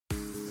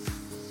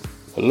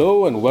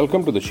Hello and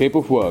welcome to The Shape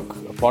of Work,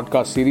 a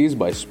podcast series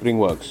by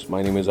Springworks.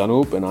 My name is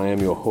Anup and I am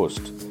your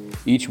host.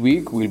 Each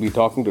week, we'll be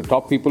talking to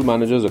top people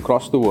managers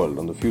across the world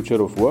on the future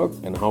of work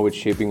and how it's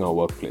shaping our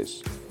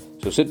workplace.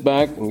 So sit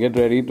back and get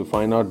ready to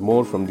find out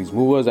more from these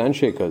movers and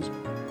shakers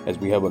as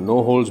we have a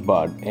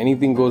no-holds-barred,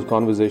 anything-goes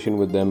conversation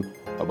with them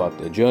about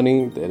their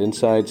journey, their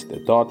insights, their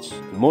thoughts,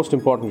 and most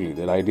importantly,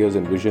 their ideas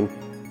and vision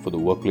for the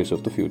workplace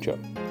of the future.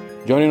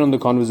 Join in on the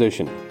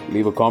conversation,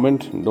 leave a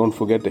comment, and don't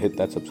forget to hit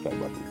that subscribe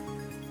button.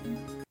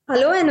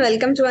 Hello and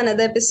welcome to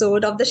another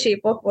episode of the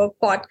Shape of Work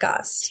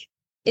podcast.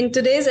 In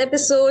today's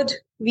episode,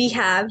 we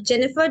have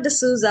Jennifer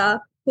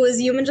D'Souza, who is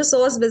Human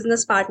Resource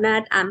Business Partner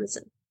at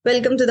Amazon.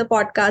 Welcome to the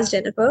podcast,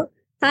 Jennifer.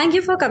 Thank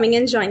you for coming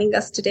and joining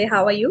us today.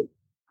 How are you?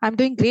 I'm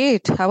doing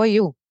great. How are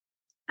you?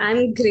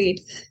 I'm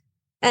great.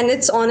 And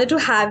it's an honor to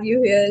have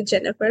you here,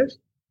 Jennifer.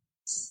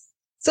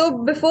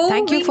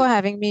 Thank you for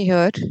having me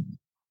here.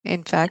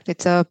 In fact,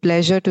 it's a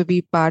pleasure to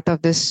be part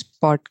of this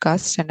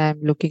podcast and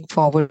I'm looking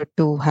forward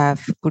to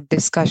have good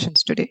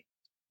discussions today.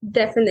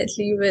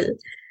 Definitely will.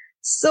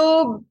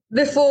 So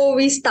before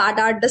we start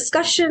our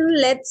discussion,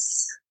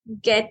 let's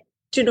get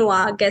to know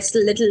our guest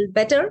a little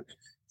better.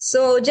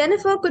 So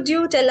Jennifer, could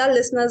you tell our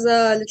listeners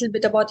a little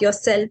bit about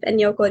yourself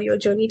and your career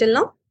journey till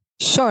now?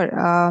 Sure.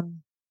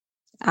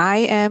 I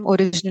am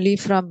originally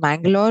from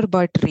Mangalore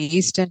but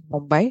raised in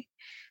Mumbai.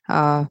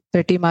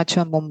 Pretty much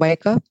a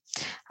Mumbaikar.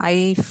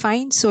 I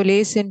find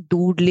solace in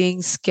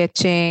doodling,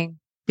 sketching,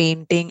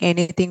 painting,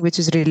 anything which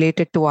is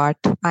related to art.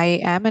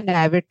 I am an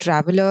avid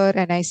traveler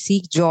and I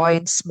seek joy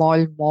in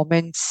small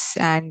moments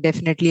and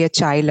definitely a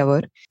chai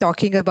lover.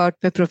 Talking about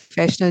my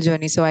professional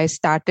journey, so I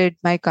started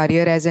my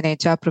career as an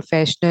HR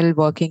professional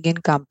working in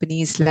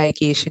companies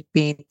like Asian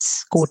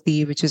Paints,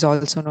 Coty, which is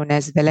also known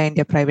as Vela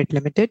India Private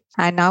Limited,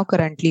 and now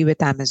currently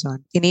with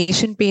Amazon. In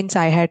Asian Paints,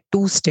 I had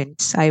 2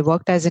 stints. I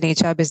worked as an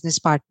HR business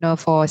partner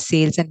for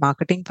sales and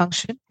marketing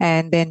function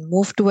and then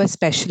moved to a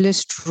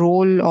specialist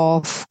role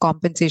of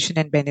compensation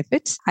and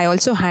benefits. I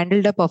also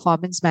handled a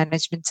performance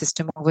management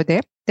system over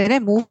there. Then I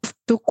moved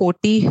to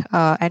Coty,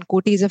 and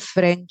Coty is a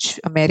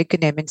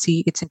French-American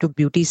MNC. It's into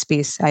beauty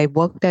space. I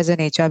worked as an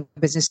HR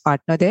business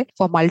partner there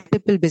for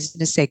multiple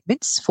business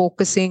segments,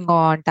 focusing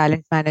on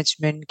talent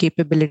management,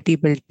 capability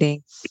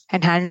building,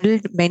 and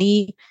handled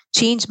many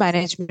change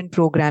management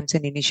programs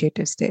and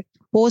initiatives there.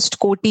 Post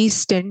Coty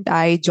stint,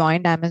 I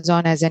joined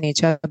Amazon as an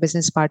HR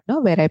business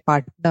partner where I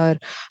partner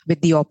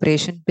with the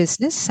operation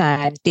business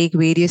and take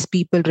various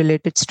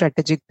people-related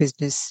strategic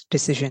business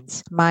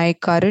decisions. My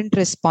current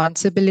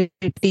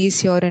responsibilities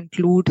here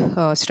include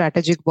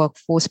strategic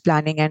workforce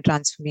planning and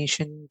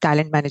transformation,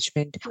 talent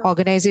management,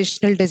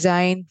 organizational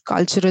design,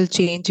 cultural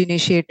change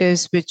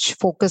initiatives, which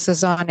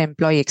focuses on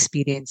employee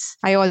experience.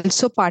 I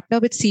also partner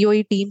with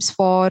COE teams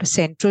for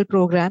central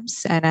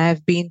programs, and I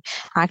have been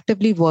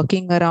actively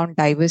working around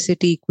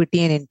diversity, equity,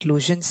 and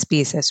inclusion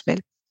space as well.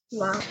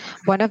 Wow.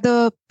 One of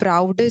the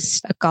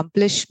proudest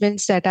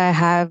accomplishments that I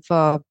have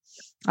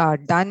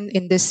done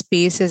in this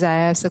space is I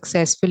have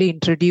successfully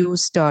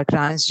introduced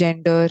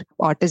transgender,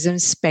 autism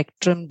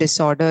spectrum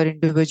disorder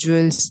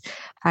individuals,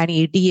 and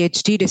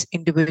ADHD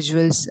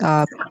individuals,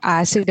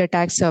 acid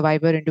attack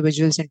survivor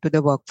individuals into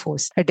the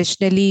workforce.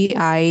 Additionally,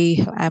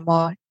 I am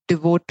a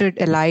devoted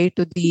ally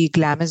to the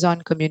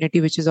Glamazon community,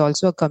 which is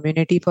also a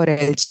community for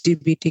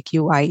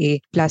LGBTQIA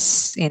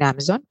plus in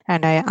Amazon.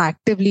 And I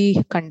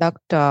actively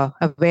conduct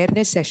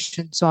awareness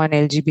sessions on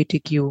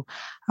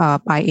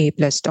LGBTQIA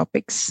plus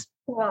topics.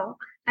 Wow.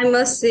 I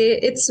must say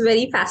it's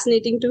very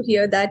fascinating to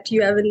hear that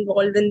you have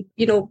involved in,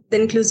 the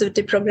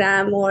inclusivity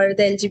program or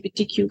the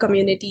LGBTQ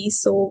community.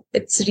 So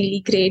it's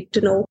really great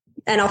to know.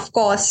 And of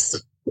course,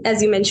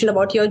 as you mentioned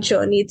about your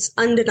journey, it's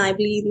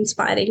undeniably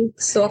inspiring.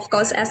 So of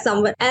course, as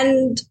someone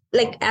who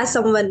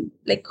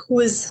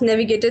is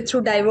navigated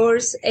through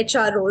diverse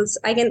HR roles,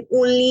 I can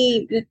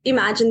only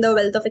imagine the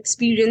wealth of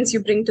experience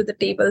you bring to the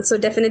table. So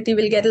definitely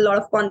we'll get a lot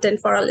of content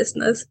for our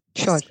listeners.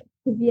 Sure.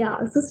 Yeah.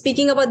 So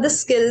speaking about the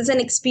skills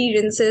and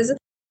experiences,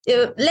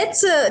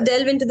 let's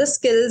delve into the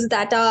skills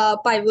that are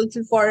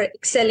pivotal for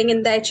excelling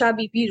in the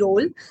HRBP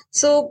role.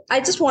 So I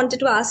just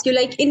wanted to ask you,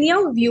 in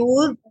your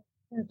view,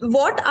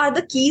 what are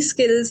the key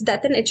skills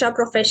that an HR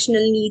professional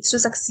needs to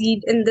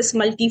succeed in this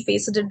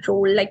multifaceted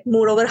role?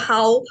 Moreover,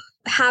 how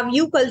have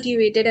you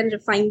cultivated and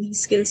refined these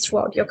skills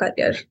throughout your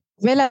career?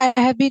 Well, I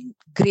have been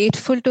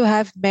grateful to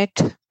have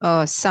met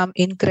some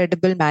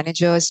incredible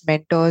managers,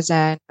 mentors,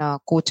 and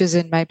coaches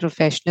in my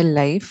professional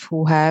life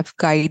who have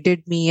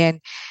guided me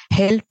and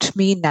helped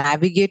me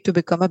navigate to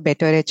become a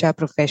better HR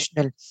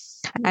professional.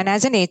 And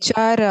as an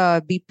HR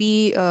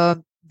BP,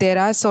 there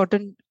are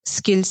certain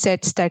skill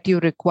sets that you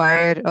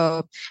require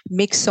a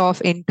mix of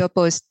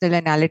interpersonal,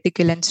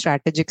 analytical, and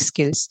strategic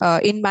skills.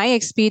 In my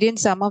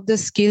experience, some of the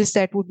skills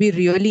that would be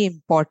really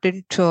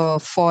important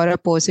for a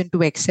person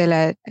to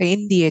excel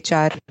in the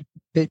HR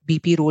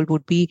BP role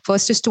would be,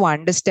 first is to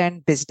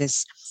understand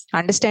business,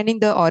 understanding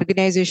the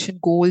organization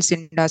goals,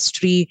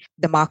 industry,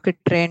 the market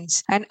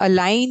trends, and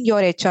align your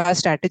HR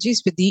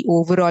strategies with the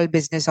overall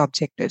business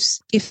objectives.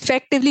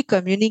 Effectively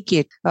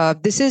communicate.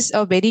 This is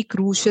a very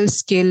crucial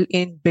skill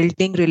in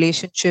building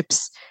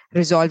relationships,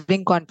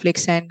 resolving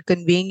conflicts, and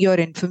conveying your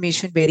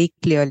information very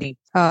clearly.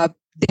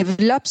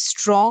 Develop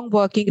strong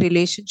working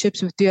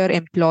relationships with your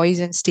employees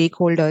and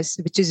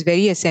stakeholders, which is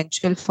very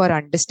essential for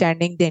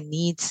understanding their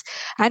needs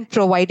and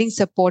providing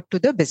support to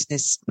the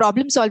business.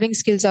 Problem solving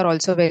skills are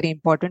also very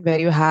important, where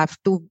you have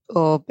to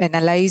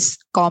analyze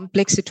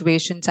complex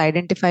situations,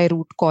 identify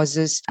root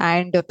causes,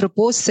 and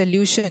propose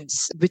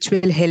solutions which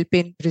will help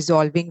in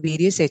resolving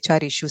various HR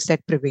issues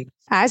that prevail.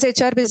 As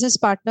HR business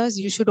partners,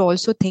 you should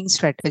also think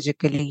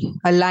strategically.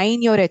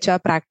 Align your HR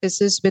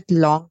practices with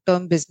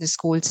long-term business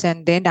goals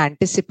and then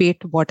anticipate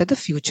what are the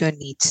future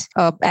needs.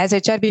 As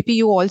HRBP,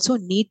 you also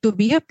need to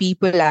be a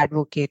people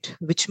advocate,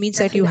 which means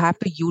that you have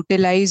to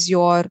utilize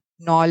your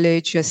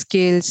knowledge, your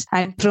skills,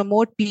 and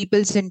promote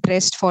people's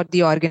interest for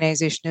the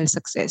organizational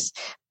success.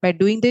 By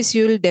doing this,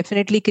 you will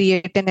definitely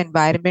create an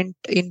environment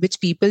in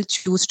which people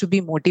choose to be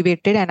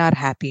motivated and are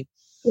happy.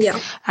 Yeah.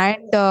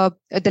 And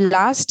the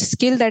last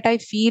skill that I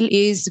feel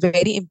is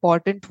very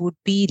important would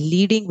be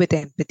leading with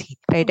empathy,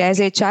 right? As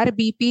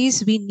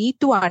HRBPs, we need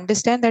to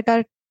understand that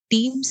our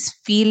team's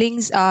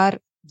feelings are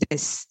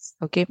this,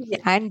 okay? Yeah.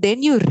 And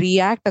then you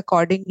react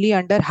accordingly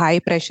under high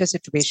pressure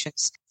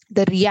situations.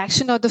 The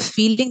reaction or the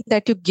feeling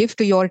that you give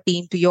to your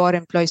team, to your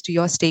employees, to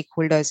your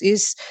stakeholders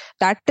is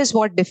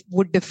what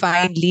would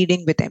define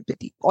leading with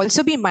empathy.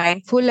 Also be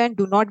mindful and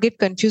do not get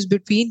confused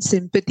between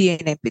sympathy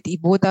and empathy.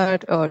 Both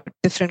are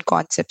different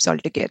concepts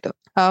altogether.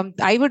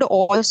 I would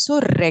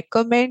also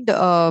recommend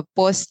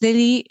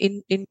personally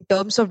in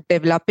terms of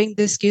developing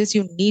these skills,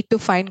 you need to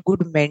find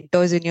good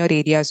mentors in your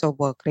areas of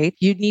work, right?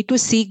 You need to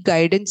seek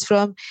guidance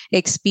from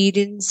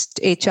experienced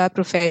HR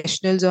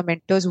professionals or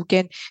mentors who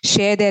can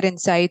share their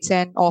insights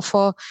and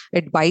offer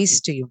advice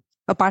to you.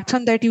 Apart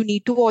from that, you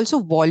need to also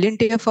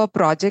volunteer for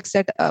projects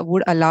that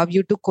would allow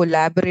you to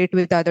collaborate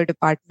with other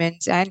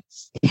departments and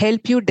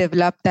help you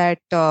develop that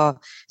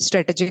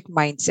strategic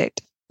mindset.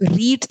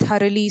 Read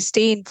thoroughly,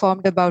 stay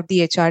informed about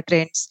the HR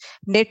trends.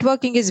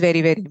 Networking is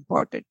very, very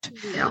important.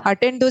 Yeah.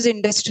 Attend those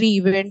industry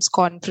events,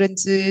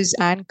 conferences,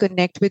 and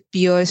connect with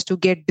peers to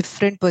get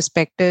different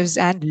perspectives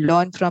and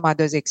learn from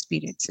others'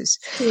 experiences.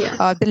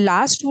 Yeah. The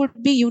last would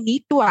be you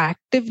need to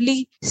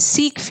actively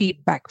seek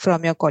feedback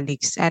from your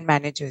colleagues and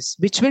managers,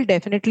 which will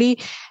definitely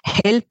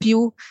help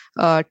you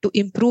to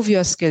improve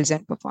your skills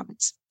and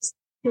performance.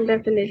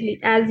 Definitely.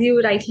 As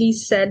you rightly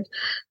said,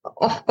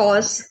 of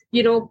course,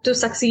 to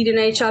succeed in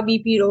a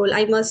HRBP role,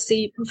 I must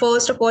say,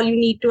 first of all, you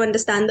need to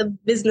understand the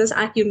business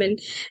acumen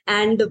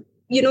and,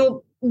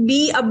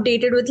 be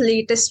updated with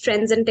latest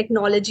trends and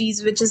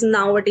technologies, which is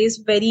nowadays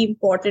very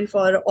important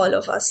for all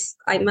of us,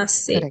 I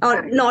must say. Correct.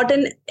 Or not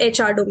in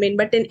HR domain,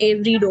 but in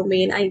every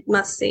domain, I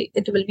must say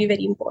it will be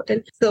very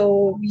important.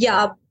 So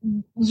yeah,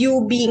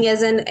 you being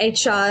as an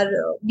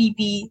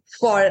HRBP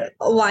for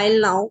a while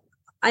now,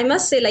 I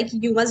must say,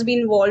 you must be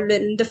involved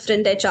in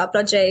different HR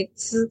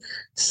projects.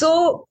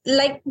 So,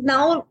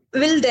 now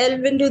we'll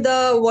delve into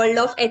the world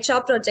of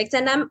HR projects,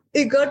 and I'm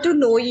eager to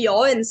know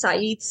your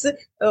insights,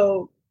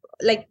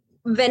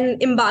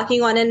 when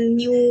embarking on a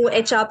new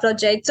HR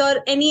project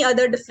or any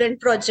other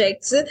different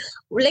projects.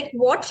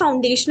 What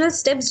foundational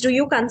steps do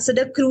you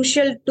consider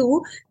crucial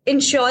to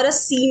ensure a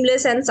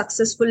seamless and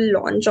successful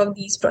launch of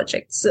these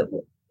projects?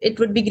 It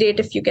would be great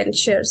if you can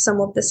share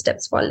some of the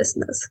steps for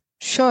listeners.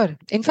 Sure.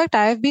 In fact,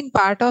 I have been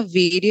part of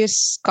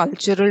various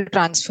cultural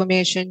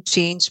transformation,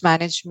 change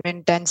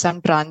management, and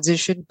some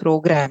transition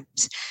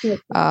programs.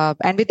 Okay.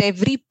 And with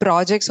every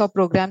projects or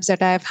programs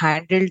that I have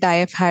handled, I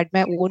have had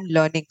my own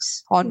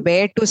learnings on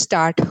where to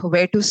start,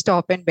 where to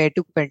stop, and where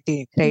to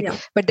continue. Right. Yeah.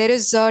 But there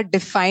is a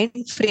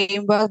defined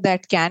framework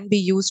that can be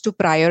used to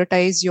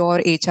prioritize your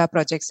HR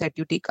projects that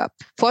you take up.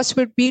 First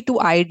would be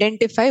to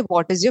identify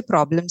what is your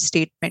problem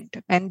statement,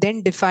 and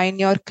then define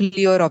your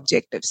clear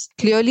objectives.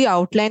 Clearly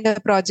outline the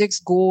project's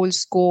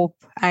goals, scope,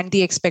 and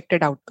the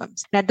expected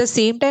outcomes. And at the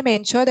same time,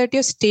 ensure that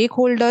your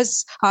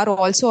stakeholders are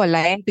also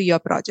aligned to your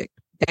project.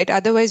 Right?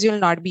 Otherwise, you'll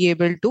not be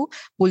able to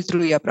pull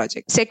through your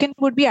project. Second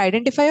would be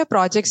identify a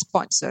project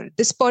sponsor.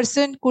 This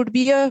person could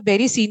be a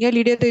very senior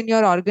leader in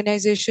your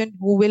organization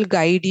who will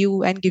guide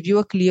you and give you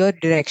a clear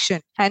direction.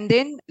 And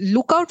then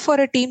look out for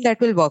a team that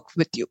will work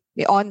with you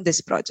on this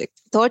project.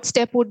 Third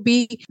step would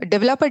be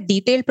develop a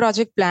detailed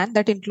project plan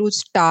that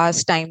includes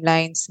tasks,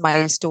 timelines,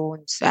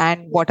 milestones,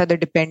 and what are the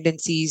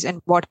dependencies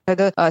and what are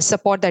the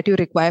support that you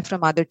require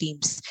from other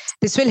teams.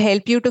 This will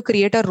help you to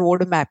create a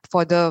roadmap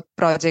for the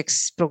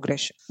project's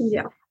progression.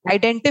 Yeah.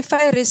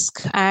 Identify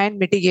risk and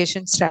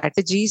mitigation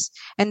strategies,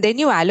 and then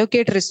you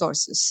allocate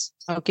resources.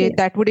 Okay, Yeah.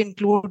 that would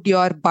include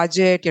your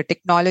budget, your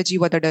technology,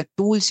 what are the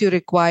tools you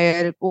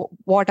require,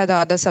 what are the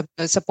other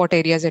support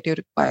areas that you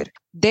require.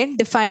 Then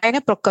define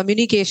a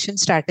communication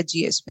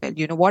strategy as well.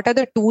 What are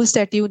the tools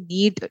that you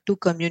need to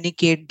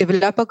communicate,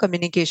 develop a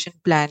communication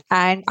plan,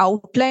 and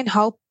outline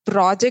how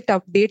project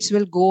updates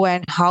will go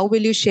and how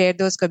will you share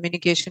those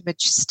communication with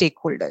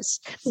stakeholders.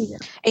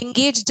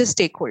 Engage the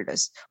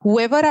stakeholders.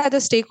 Whoever are the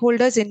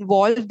stakeholders,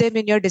 involve them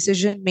in your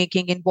decision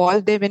making,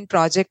 involve them in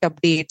project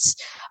updates,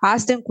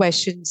 ask them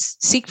questions,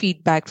 seek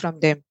feedback from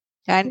them.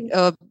 And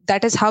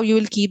that is how you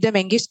will keep them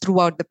engaged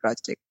throughout the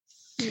project.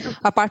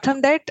 Apart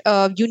from that,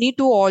 you need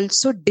to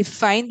also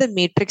define the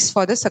matrix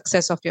for the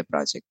success of your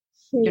project.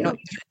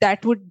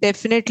 That would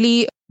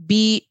definitely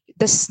be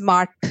the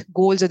SMART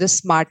goals or the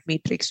SMART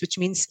matrix, which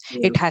means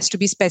it has to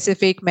be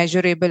specific,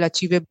 measurable,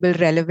 achievable,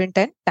 relevant,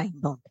 and time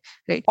bound.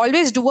 Right?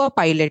 Always do a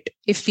pilot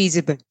if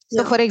feasible.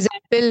 So, for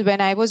example,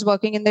 when I was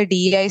working in the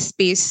DEI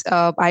space,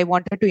 I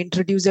wanted to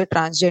introduce a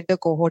transgender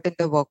cohort in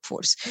the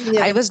workforce.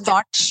 I was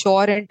not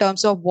sure in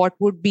terms of what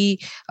would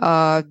be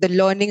the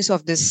learnings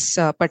of this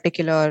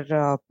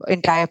particular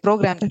entire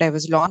program that I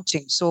was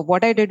launching. So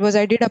what I did was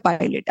I did a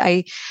pilot.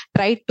 I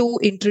tried to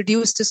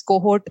introduce this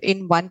cohort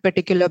in one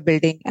particular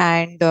building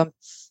and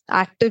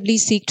actively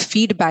seeked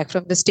feedback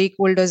from the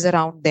stakeholders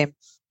around them.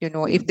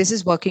 If this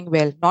is working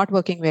well, not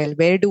working well,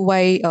 where do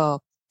I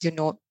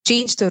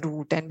change the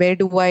route, and where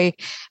do I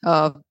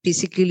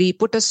basically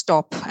put a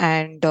stop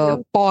and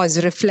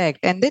pause, reflect,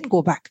 and then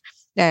go back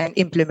and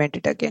implement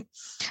it again.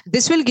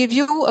 This will give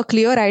you a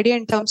clear idea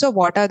in terms of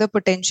what are the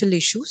potential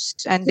issues,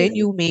 and then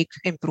you make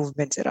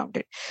improvements around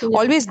it.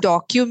 Always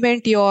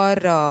document your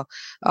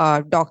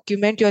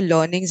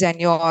learnings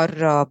and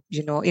your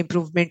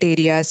improvement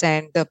areas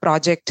and the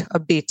project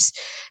updates.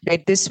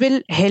 Right, this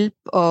will help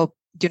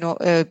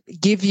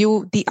give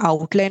you the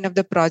outline of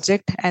the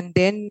project, and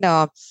then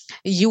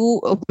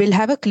you will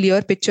have a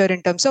clear picture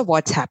in terms of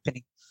what's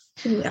happening.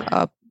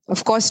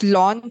 Of course,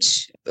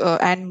 launch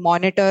and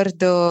monitor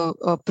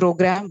the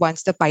program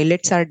once the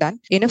pilots are done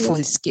in a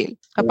full scale.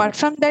 Apart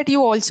from that,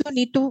 you also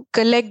need to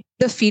collect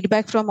the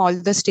feedback from all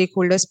the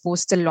stakeholders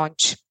post the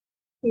launch.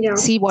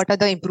 See what are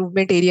the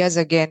improvement areas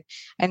again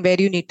and where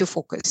you need to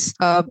focus.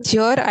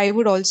 Here, I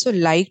would also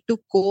like to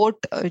quote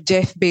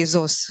Jeff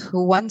Bezos,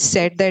 who once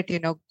said that,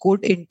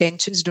 good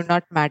intentions do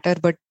not matter,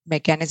 but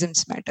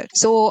mechanisms matter.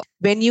 So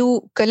when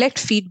you collect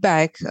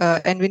feedback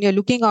and when you're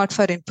looking out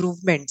for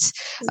improvements,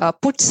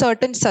 put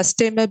certain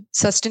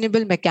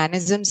sustainable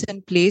mechanisms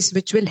in place,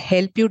 which will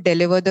help you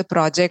deliver the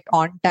project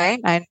on time,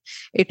 and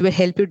it will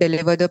help you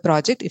deliver the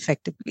project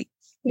effectively.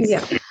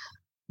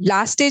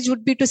 Last stage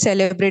would be to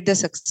celebrate the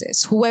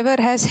success. Whoever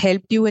has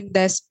helped you in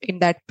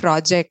that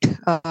project,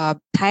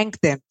 thank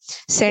them.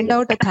 Send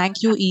out a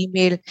thank you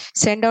email.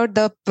 Send out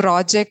the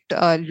project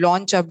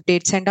launch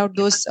update. Send out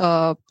those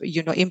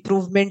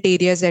improvement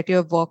areas that you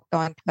have worked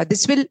on.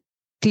 This will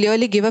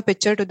clearly give a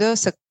picture to the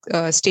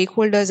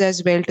stakeholders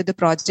as well, to the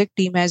project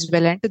team as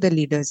well, and to the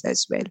leaders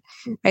as well.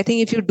 I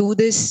think if you do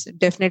this,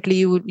 definitely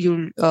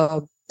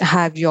you'll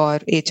have your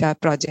HR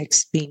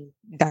projects being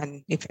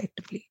done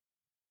effectively.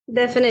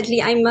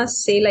 Definitely. I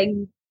must say,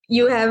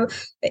 you have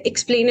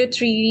explained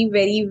it really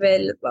very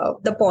well,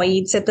 the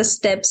points and the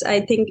steps.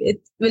 I think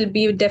it will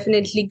be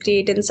definitely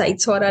great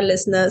insights for our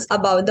listeners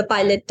about the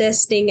pilot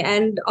testing.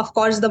 And of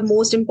course, the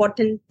most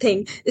important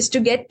thing is to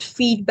get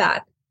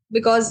feedback,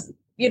 because,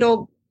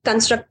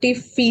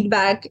 constructive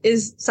feedback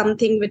is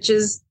something which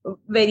is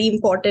very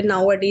important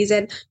nowadays.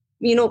 And,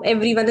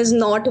 everyone is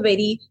not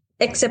very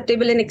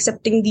acceptable in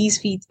accepting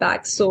these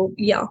feedbacks. So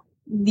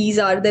these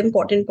are the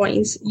important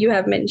points you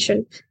have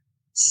mentioned.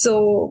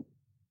 So,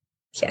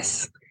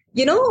 yes,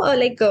 in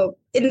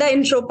the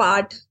intro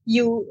part,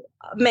 you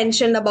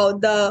mentioned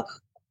about the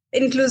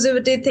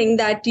inclusivity thing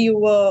that you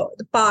were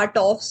part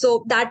of.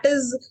 So that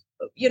is,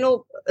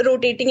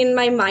 rotating in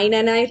my mind.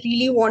 And I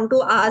really want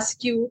to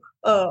ask you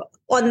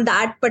on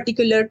that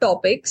particular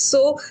topic.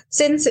 So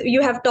since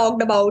you have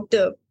talked about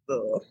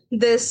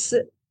this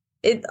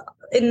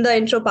in the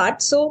intro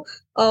part, so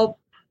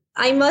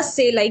I must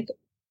say,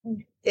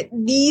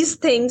 these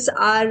things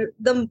are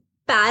the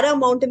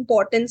paramount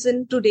importance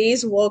in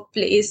today's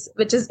workplace,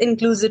 which is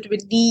inclusive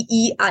with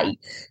DEI.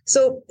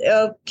 So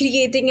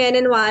creating an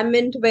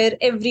environment where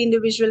every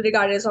individual,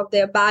 regardless of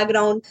their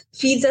background,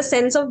 feels a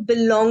sense of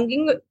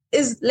belonging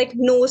is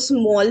no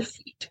small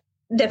feat.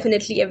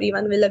 Definitely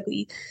everyone will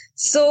agree.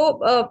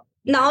 So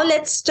now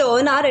let's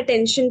turn our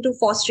attention to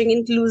fostering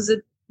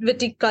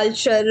inclusivity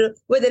culture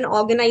within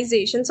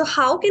organizations. So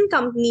how can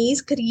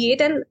companies create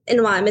an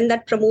environment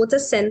that promotes a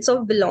sense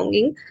of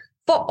belonging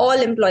for all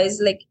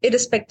employees,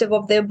 irrespective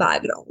of their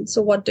background?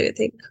 So what do you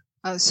think?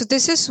 So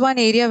this is one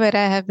area where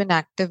I have been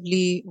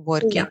actively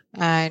working,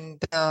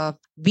 and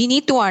we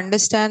need to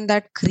understand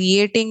that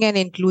creating an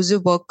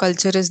inclusive work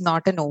culture is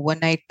not an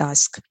overnight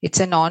task. It's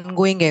an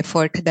ongoing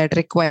effort that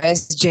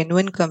requires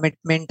genuine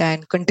commitment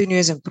and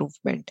continuous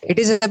improvement. It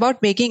is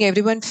about making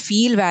everyone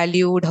feel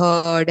valued,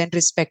 heard, and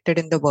respected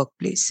in the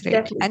workplace, right?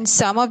 Definitely. And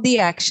some of the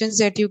actions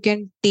that you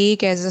can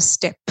take as a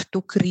step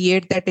to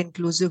create that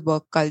inclusive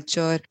work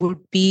culture would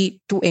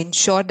be to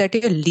ensure that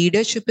your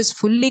leadership is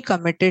fully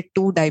committed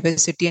to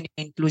diversity and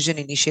inclusion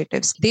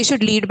initiatives. They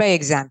should lead by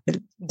example.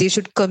 They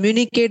should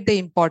communicate the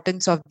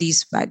importance of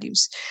these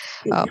values.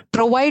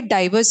 Provide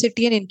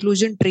diversity and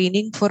inclusion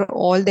training for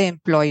all the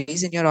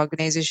employees in your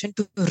organization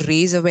to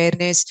raise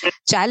awareness,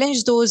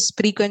 challenge those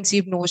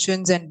preconceived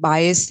notions and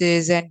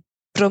biases, and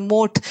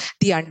promote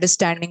the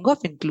understanding of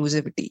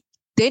inclusivity.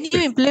 Then you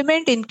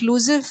implement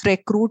inclusive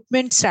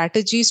recruitment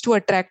strategies to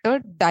attract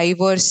a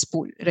diverse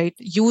pool, right?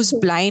 Use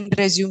blind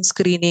resume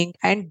screening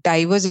and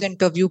diverse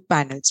interview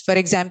panels. For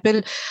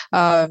example,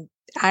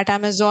 at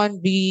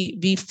Amazon,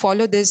 we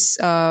follow this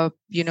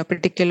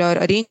particular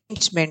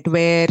arrangement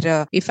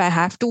where if I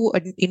have to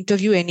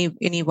interview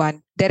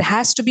anyone, there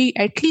has to be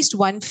at least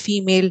one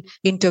female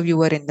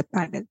interviewer in the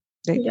panel.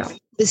 Right? Yeah.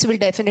 This will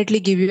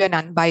definitely give you an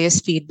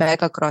unbiased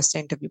feedback across the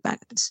interview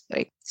panels.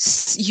 Right?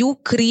 You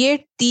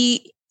create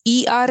the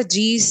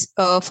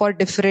ERGs for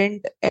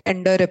different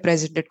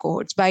underrepresented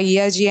cohorts. By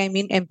ERG, I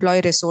mean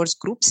employee resource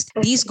groups.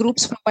 These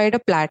groups provide a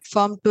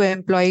platform to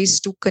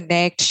employees to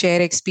connect, share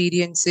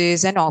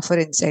experiences, and offer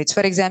insights.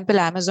 For example,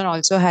 Amazon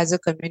also has a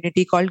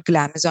community called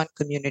Glamazon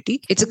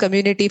Community. It's a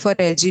community for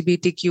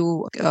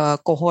LGBTQ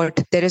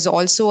cohort. There is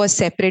also a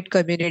separate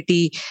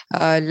community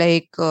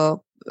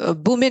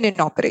women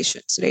in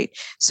operations, right?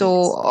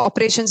 So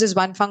operations is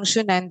one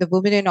function, and the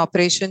women in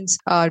operations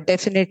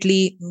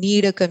definitely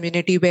need a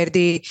community where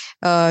they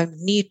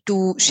need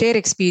to share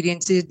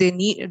experiences.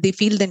 They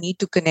feel the need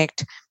to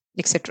connect,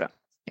 etc.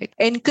 Right?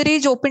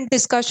 Encourage open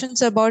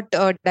discussions about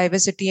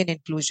diversity and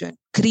inclusion.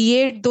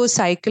 Create those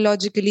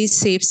psychologically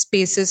safe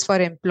spaces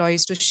for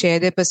employees to share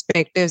their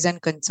perspectives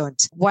and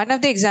concerns. One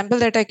of the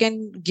examples that I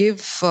can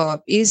give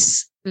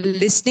is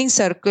listening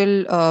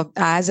circle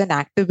as an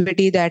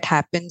activity that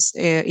happens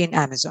in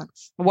Amazon.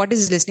 What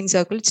is listening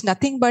circle? It's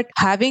nothing but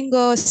having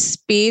a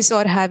space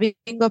or having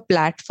a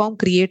platform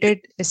created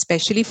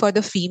especially for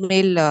the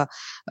female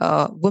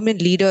women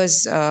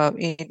leaders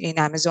in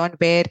Amazon,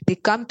 where they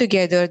come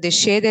together, they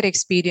share their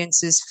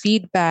experiences,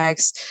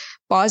 feedbacks,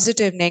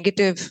 positive,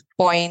 negative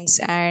points,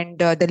 and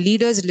the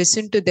leaders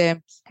listen to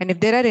them. And if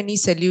there are any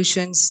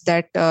solutions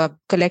that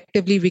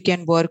collectively we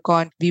can work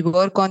on, we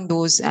work on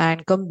those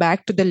and come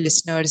back to the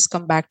listeners,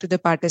 come back to the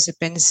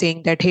participants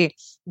saying that, hey,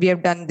 we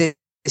have done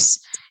this.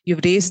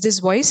 You've raised this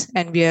voice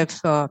and we have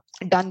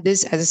done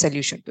this as a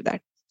solution to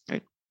that.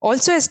 Right?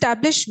 Also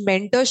establish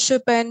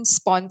mentorship and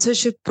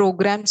sponsorship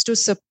programs to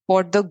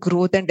support the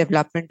growth and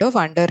development of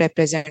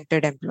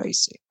underrepresented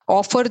employees.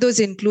 Offer those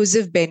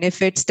inclusive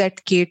benefits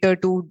that cater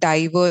to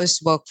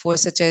diverse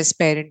workforce, such as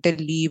parental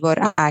leave or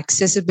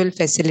accessible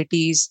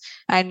facilities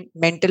and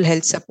mental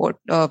health support.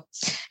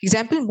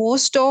 Example,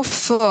 most of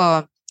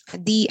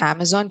the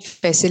Amazon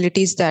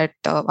facilities that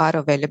are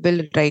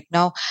available right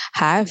now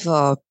have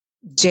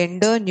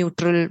gender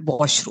neutral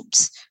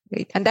washrooms.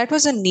 Right. And that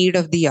was a need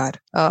of the hour.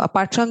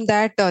 Apart from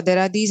that, there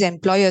are these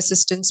employee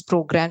assistance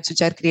programs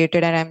which are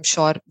created, and I'm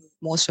sure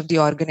most of the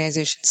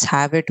organizations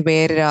have it,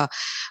 where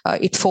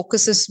it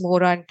focuses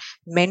more on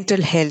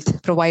mental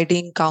health,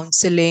 providing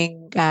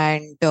counseling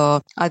and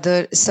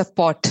other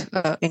support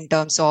in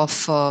terms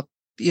of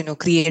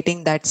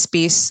creating that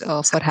space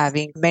for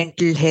having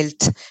mental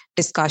health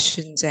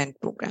discussions and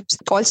programs.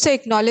 Also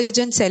acknowledge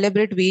and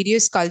celebrate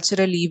various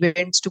cultural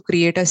events to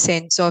create a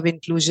sense of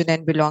inclusion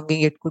and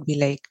belonging. It could be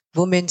like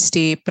Women's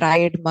Day,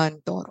 Pride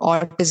Month, or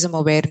Autism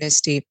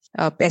Awareness Day.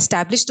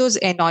 Establish those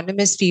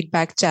anonymous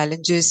feedback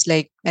challenges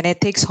like an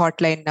ethics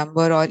hotline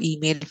number or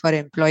email for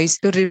employees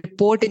to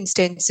report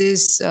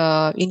instances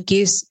in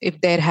case if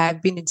there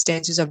have been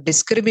instances of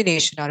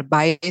discrimination or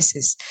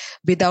biases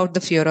without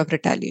the fear of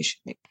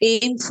retaliation.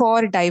 Aim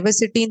for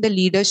diversity in the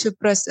leadership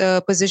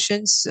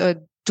positions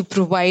to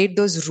provide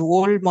those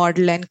role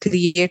model and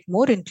create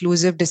more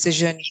inclusive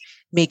decision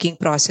making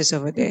process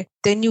over there.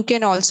 Then you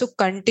can also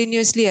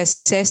continuously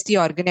assess the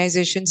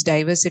organization's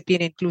diversity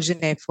and inclusion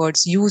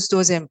efforts, use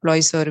those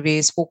employee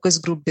surveys, focus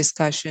group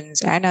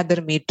discussions, and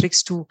other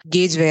metrics to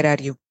gauge where are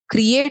you.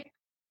 Create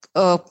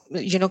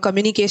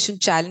communication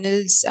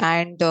channels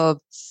and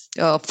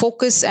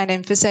focus and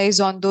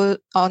emphasize on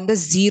the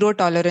zero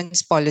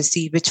tolerance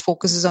policy, which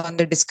focuses on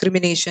the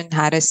discrimination,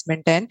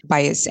 harassment, and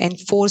bias, and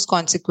enforce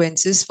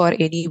consequences for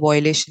any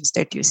violations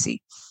that you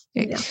see.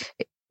 Yeah.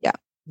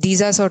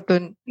 These are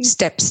certain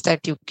steps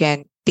that you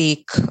can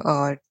take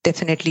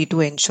definitely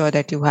to ensure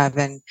that you have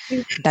an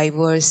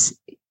diverse,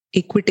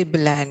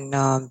 equitable,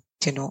 and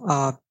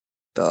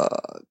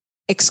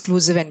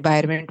exclusive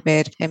environment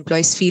where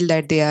employees feel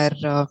that they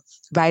are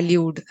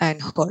valued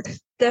and heard.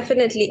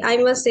 Definitely. I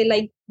must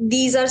say,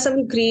 these are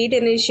some great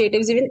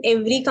initiatives. Even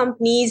every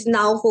company is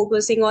now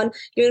focusing on,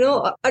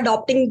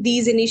 adopting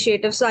these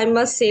initiatives. So I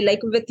must say,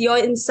 with your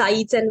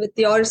insights and with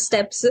your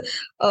steps,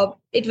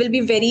 it will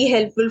be very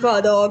helpful for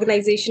other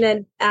organizations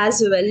and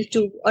as well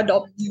to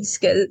adopt these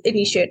skill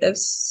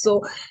initiatives.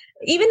 So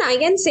even I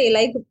can say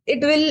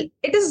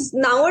it is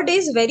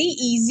nowadays very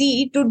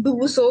easy to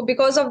do so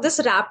because of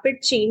this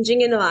rapid changing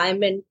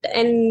environment.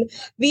 And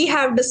we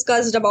have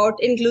discussed about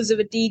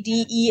inclusivity,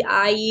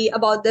 DEI,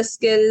 about the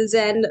skills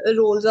and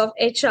roles of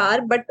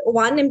HR. But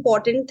one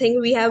important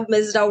thing we have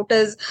missed out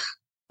is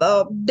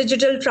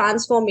digital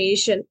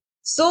transformation.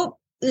 So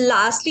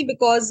lastly,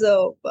 because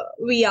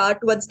we are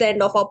towards the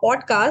end of our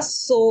podcast,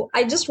 so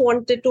I just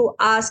wanted to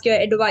ask your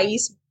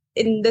advice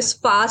in this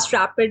fast,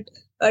 rapid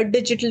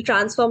digital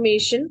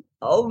transformation,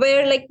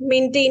 where like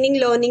maintaining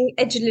learning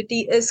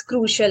agility is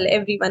crucial.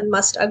 Everyone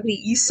must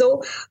agree.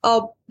 So,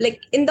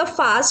 like in the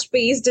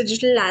fast-paced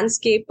digital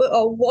landscape,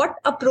 what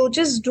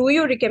approaches do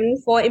you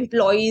recommend for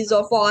employees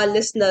or for our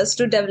listeners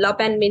to develop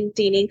and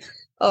maintain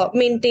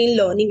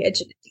learning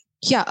agility?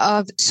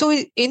 Yeah. So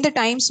in the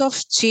times of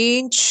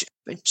change,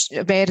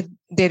 where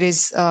there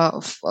is,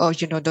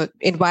 the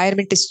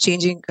environment is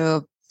changing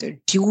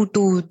due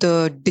to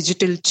the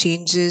digital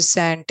changes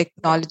and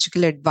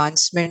technological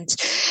advancements,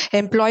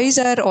 employees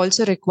are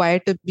also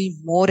required to be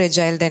more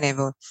agile than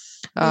ever.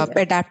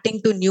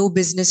 Adapting to new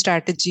business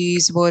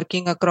strategies,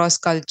 working across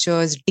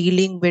cultures,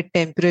 dealing with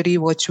temporary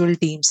virtual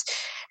teams,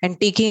 and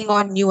taking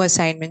on new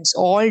assignments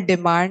all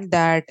demand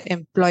that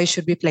employees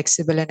should be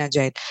flexible and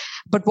agile.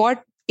 But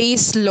what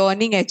is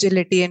learning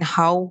agility and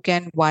how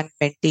can one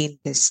maintain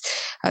this?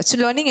 So,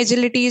 learning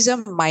agility is a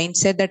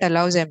mindset that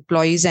allows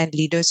employees and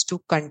leaders to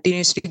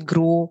continuously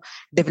grow,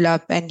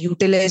 develop, and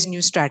utilize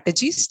new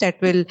strategies that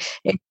will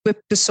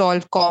equip to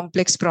solve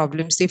complex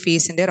problems they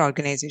face in their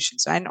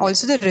organizations. And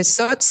also, the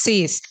research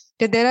says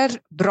that there are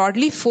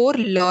broadly four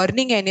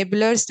learning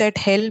enablers that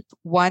help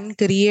one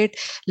create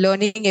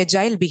learning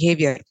agile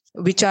behavior,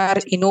 which are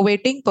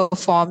innovating,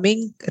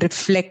 performing,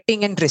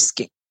 reflecting, and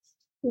risking.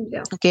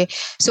 Yeah. Okay.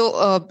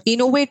 So in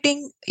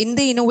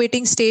the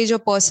innovating stage, a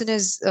person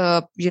is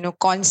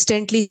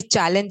constantly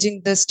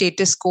challenging the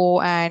status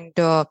quo and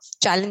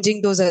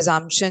challenging those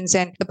assumptions,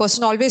 and the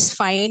person always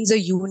finds a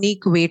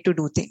unique way to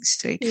do things,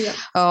 right?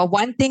 Yeah.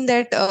 One thing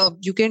that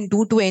you can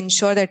do to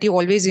ensure that you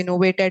always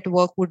innovate at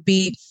work would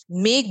be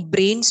make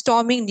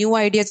brainstorming new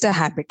ideas a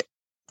habit.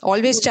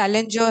 Always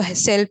challenge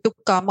yourself to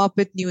come up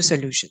with new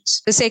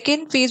solutions. The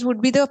second phase would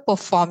be the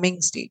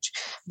performing stage,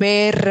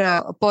 where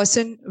a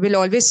person will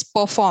always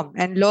perform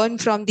and learn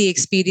from the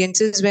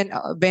experiences when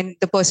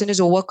the person is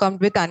overcome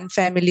with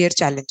unfamiliar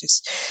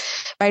challenges.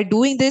 By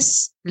doing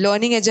this,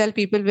 learning agile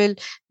people will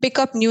pick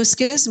up new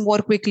skills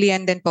more quickly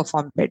and then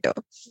perform better.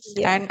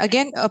 Yeah. And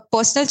again, a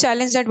personal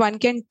challenge that one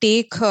can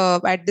take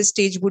at this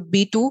stage would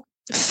be to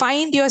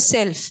find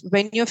yourself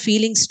when you're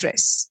feeling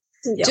stress.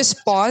 Yeah.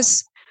 Just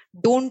pause.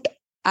 Don't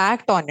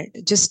act on it.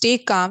 Just stay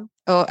calm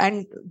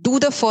and do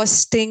the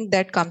first thing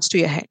that comes to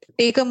your head.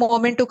 Take a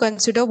moment to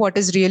consider what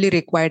is really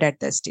required at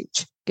that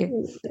stage. Okay.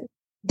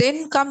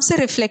 Then comes the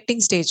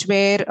reflecting stage,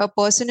 where a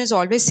person is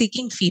always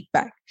seeking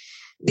feedback.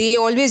 They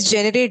always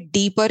generate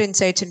deeper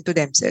insights into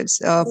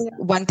themselves.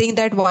 One thing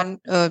that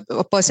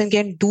a person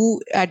can do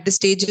at this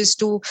stage is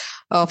to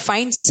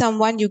find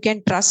someone you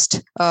can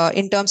trust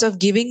in terms of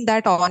giving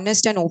that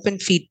honest and open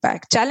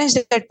feedback. Challenge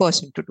that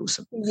person to do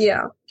so.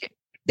 Yeah. Okay.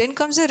 Then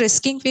comes the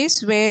risking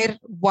phase, where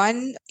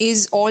one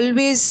is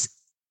always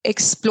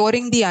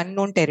exploring the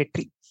unknown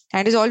territory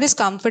and is always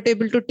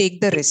comfortable to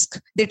take the risk.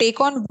 They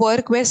take on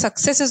work where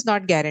success is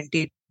not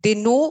guaranteed. They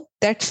know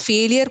that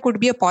failure could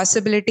be a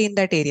possibility in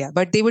that area,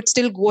 but they would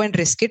still go and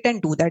risk it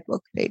and do that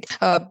work, right?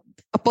 A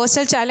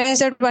personal challenge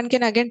that one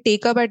can again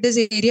take up at this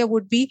area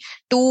would be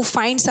to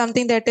find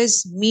something that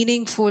is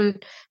meaningful.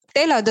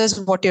 Tell others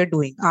what you're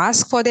doing.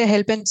 Ask for their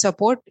help and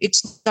support.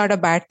 It's not a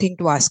bad thing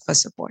to ask for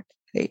support.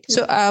 Right.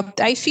 So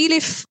I feel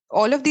if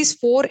all of these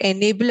four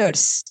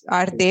enablers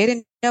are there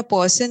in a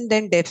person,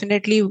 then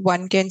definitely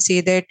one can say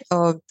that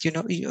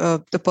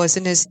the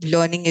person is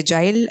learning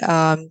agile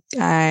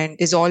and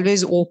is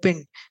always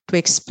open to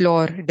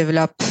explore,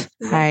 develop,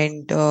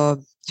 and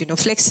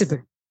flexible.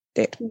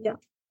 There.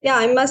 Yeah.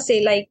 I must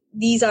say, like,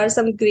 these are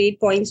some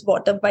great points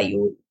brought up by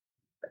you.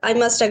 I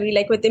must agree,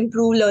 like with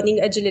improved learning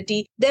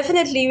agility,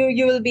 definitely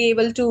you will be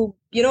able to,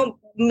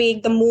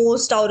 make the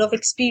most out of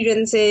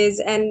experiences.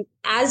 And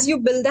as you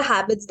build the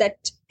habits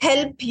that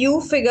help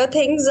you figure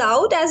things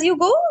out as you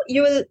go,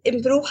 you will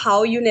improve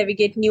how you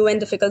navigate new and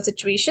difficult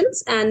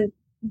situations. And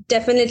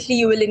definitely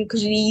you will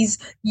increase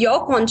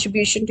your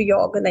contribution to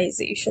your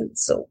organization.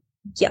 So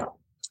yeah,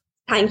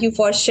 thank you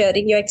for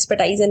sharing your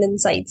expertise and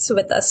insights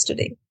with us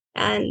today.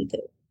 And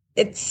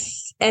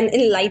it's an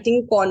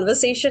enlightening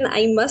conversation,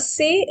 I must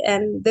say.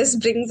 And this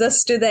brings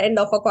us to the end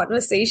of our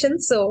conversation.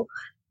 So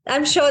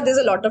I'm sure there's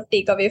a lot of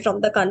takeaway from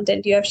the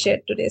content you have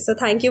shared today. So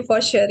thank you for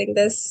sharing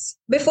this.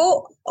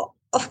 Before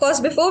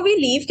we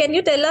leave, can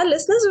you tell our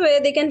listeners where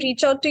they can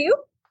reach out to you?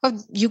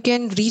 You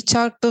can reach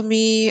out to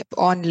me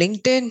on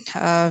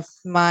LinkedIn.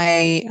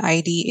 My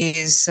ID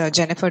is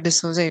Jennifer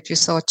D'Souza. If you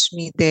search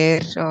me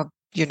there,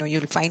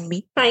 you'll find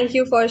me. Thank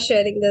you for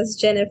sharing this,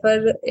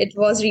 Jennifer. It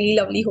was really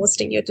lovely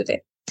hosting you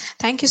today.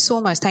 Thank you so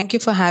much. Thank you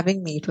for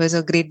having me. It was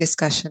a great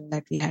discussion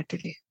that we had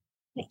today.